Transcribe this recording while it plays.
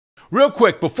Real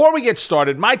quick, before we get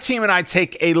started, my team and I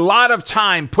take a lot of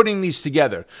time putting these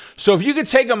together. So if you could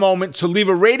take a moment to leave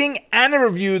a rating and a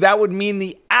review, that would mean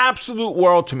the absolute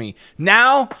world to me.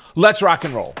 Now, let's rock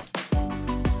and roll.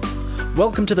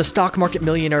 Welcome to the Stock Market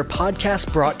Millionaire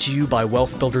podcast, brought to you by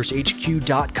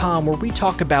WealthBuildersHQ.com, where we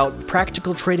talk about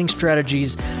practical trading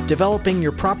strategies, developing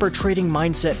your proper trading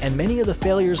mindset, and many of the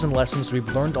failures and lessons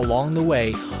we've learned along the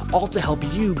way, all to help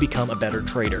you become a better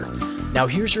trader. Now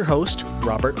here's your host,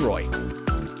 Robert Roy.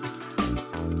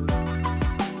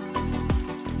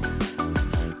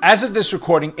 As of this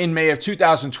recording in May of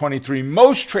 2023,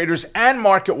 most traders and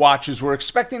market watchers were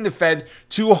expecting the Fed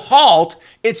to halt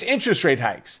its interest rate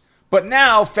hikes. But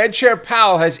now, Fed Chair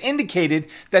Powell has indicated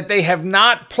that they have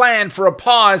not planned for a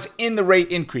pause in the rate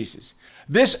increases.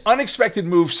 This unexpected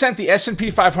move sent the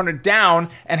S&P 500 down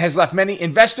and has left many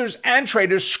investors and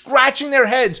traders scratching their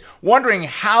heads, wondering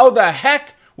how the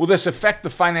heck will this affect the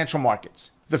financial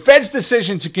markets. The Fed's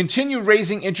decision to continue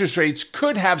raising interest rates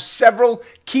could have several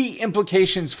key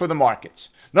implications for the markets.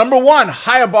 Number one,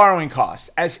 higher borrowing costs.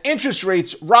 As interest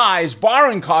rates rise,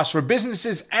 borrowing costs for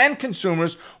businesses and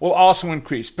consumers will also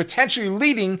increase, potentially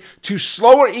leading to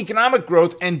slower economic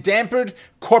growth and dampened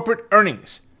corporate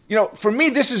earnings. For me,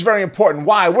 this is very important.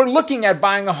 Why? We're looking at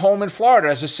buying a home in Florida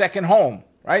as a second home,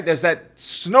 right? There's that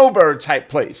snowbird type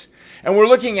place. And we're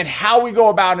looking at how we go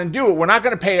about and do it. We're not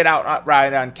going to pay it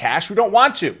outright on cash. We don't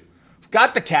want to. We've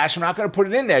got the cash. I'm not going to put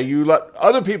it in there. You let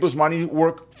other people's money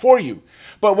work for you.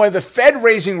 But with the Fed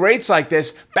raising rates like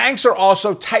this, banks are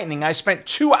also tightening. I spent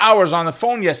 2 hours on the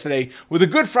phone yesterday with a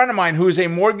good friend of mine who is a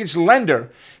mortgage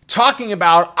lender talking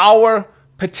about our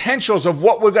potentials of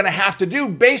what we're going to have to do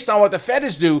based on what the Fed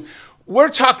is due. We're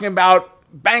talking about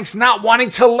banks not wanting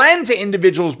to lend to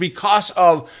individuals because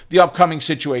of the upcoming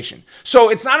situation. So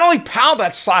it's not only Powell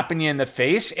that's slapping you in the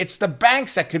face, it's the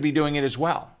banks that could be doing it as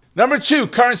well. Number two,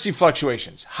 currency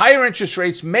fluctuations. Higher interest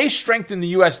rates may strengthen the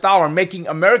US dollar, making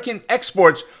American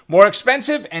exports more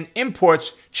expensive and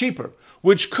imports cheaper,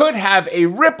 which could have a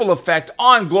ripple effect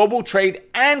on global trade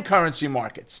and currency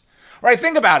markets. Right,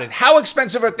 think about it. How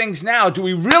expensive are things now? Do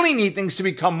we really need things to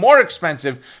become more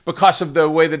expensive because of the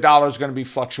way the dollar is going to be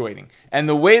fluctuating and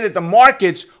the way that the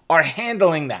markets are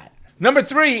handling that? Number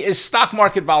three is stock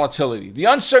market volatility. The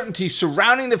uncertainty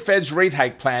surrounding the Fed's rate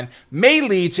hike plan may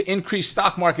lead to increased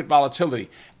stock market volatility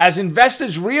as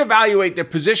investors reevaluate their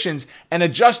positions and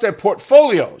adjust their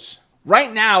portfolios.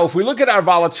 Right now, if we look at our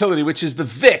volatility, which is the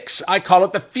VIX, I call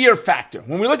it the fear factor.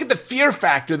 When we look at the fear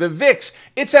factor, the VIX,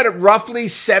 it's at roughly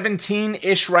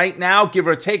 17-ish right now, give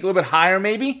or take, a little bit higher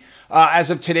maybe, as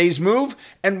of today's move.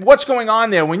 And what's going on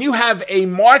there? When you have a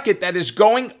market that is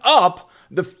going up,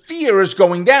 the fear is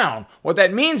going down. What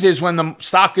that means is when the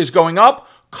stock is going up,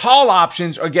 call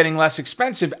options are getting less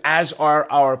expensive, as are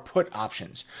our put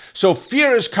options. So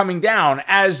fear is coming down.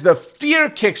 As the fear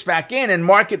kicks back in and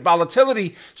market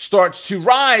volatility starts to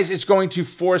rise, it's going to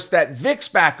force that VIX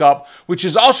back up, which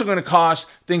is also going to cause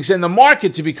things in the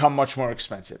market to become much more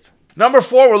expensive. Number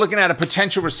four, we're looking at a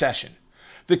potential recession.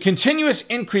 The continuous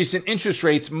increase in interest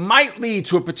rates might lead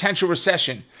to a potential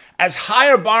recession, as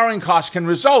higher borrowing costs can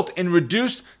result in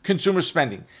reduced consumer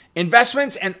spending,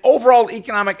 investments, and overall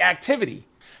economic activity.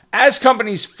 As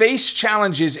companies face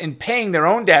challenges in paying their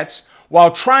own debts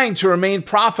while trying to remain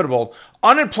profitable,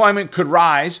 unemployment could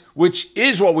rise, which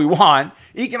is what we want,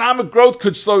 economic growth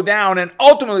could slow down, and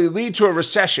ultimately lead to a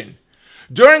recession.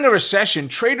 During a recession,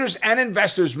 traders and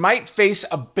investors might face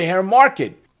a bear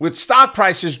market, with stock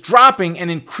prices dropping and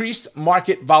increased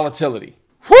market volatility.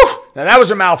 Whew! Now that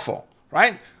was a mouthful,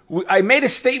 right? I made a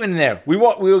statement in there. We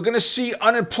were going to see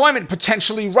unemployment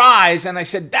potentially rise, and I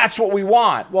said, that's what we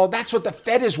want. Well, that's what the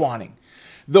Fed is wanting.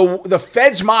 The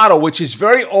Fed's model, which is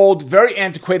very old, very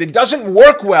antiquated, doesn't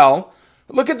work well.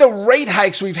 Look at the rate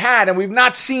hikes we've had, and we've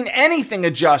not seen anything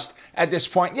adjust at this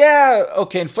point. Yeah,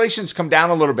 okay, inflation's come down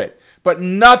a little bit, but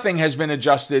nothing has been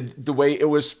adjusted the way it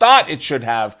was thought it should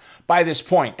have by this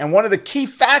point. And one of the key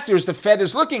factors the Fed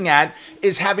is looking at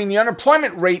is having the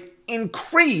unemployment rate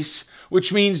increase,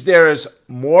 which means there is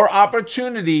more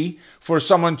opportunity for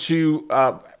someone to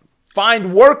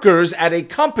find workers at a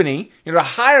company, to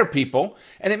hire people.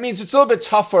 And it means it's a little bit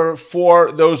tougher for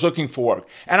those looking for work.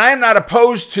 And I am not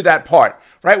opposed to that part,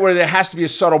 right, where there has to be a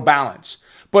subtle balance.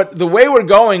 But the way we're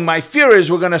going, my fear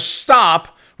is we're going to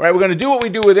stop, right? We're going to do what we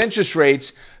do with interest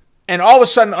rates, and all of a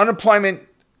sudden unemployment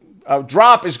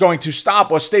drop is going to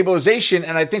stop, or stabilization,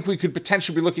 and I think we could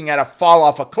potentially be looking at a fall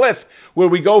off a cliff where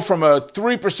we go from a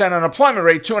 3% unemployment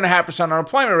rate, 2.5%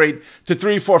 unemployment rate, to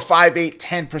 3, 4, 5, 8,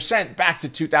 10%, back to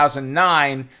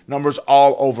 2009 numbers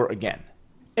all over again.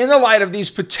 In the light of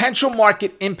these potential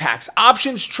market impacts,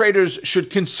 options traders should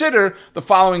consider the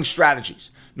following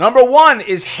strategies. Number one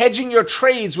is hedging your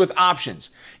trades with options.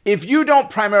 If you don't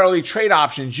primarily trade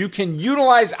options, you can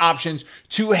utilize options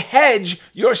to hedge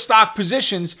your stock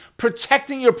positions,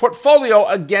 protecting your portfolio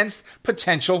against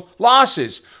potential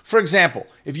losses. For example,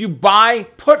 if you buy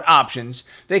put options,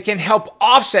 they can help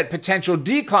offset potential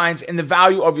declines in the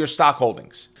value of your stock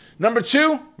holdings. Number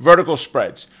two, vertical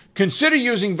spreads. Consider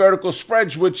using vertical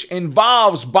spreads, which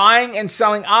involves buying and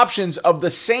selling options of the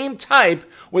same type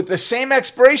with the same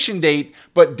expiration date,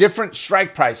 but different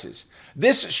strike prices.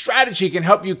 This strategy can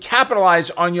help you capitalize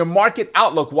on your market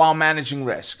outlook while managing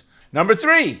risk. Number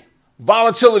three,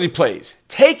 volatility plays.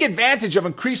 Take advantage of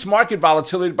increased market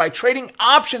volatility by trading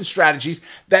option strategies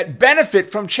that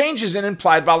benefit from changes in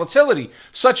implied volatility,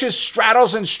 such as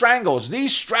straddles and strangles.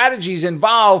 These strategies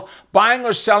involve buying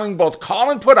or selling both call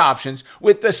and put options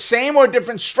with the same or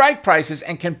different strike prices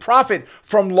and can profit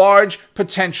from large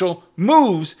potential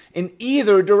moves in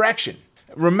either direction.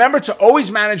 Remember to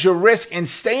always manage your risk and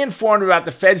stay informed about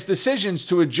the Fed's decisions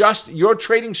to adjust your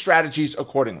trading strategies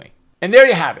accordingly. And there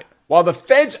you have it. While the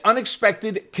Fed's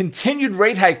unexpected continued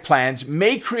rate hike plans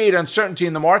may create uncertainty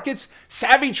in the markets,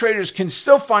 savvy traders can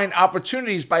still find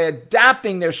opportunities by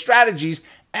adapting their strategies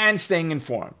and staying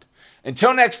informed.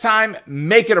 Until next time,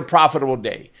 make it a profitable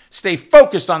day. Stay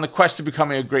focused on the quest to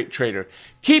becoming a great trader.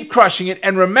 Keep crushing it,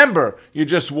 and remember, you're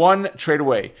just one trade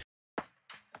away.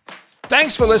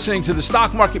 Thanks for listening to the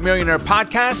Stock Market Millionaire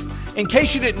podcast. In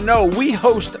case you didn't know, we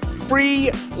host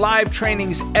free live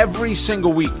trainings every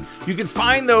single week. You can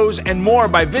find those and more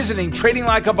by visiting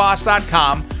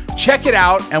tradinglikeaboss.com. Check it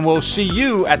out, and we'll see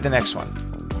you at the next one.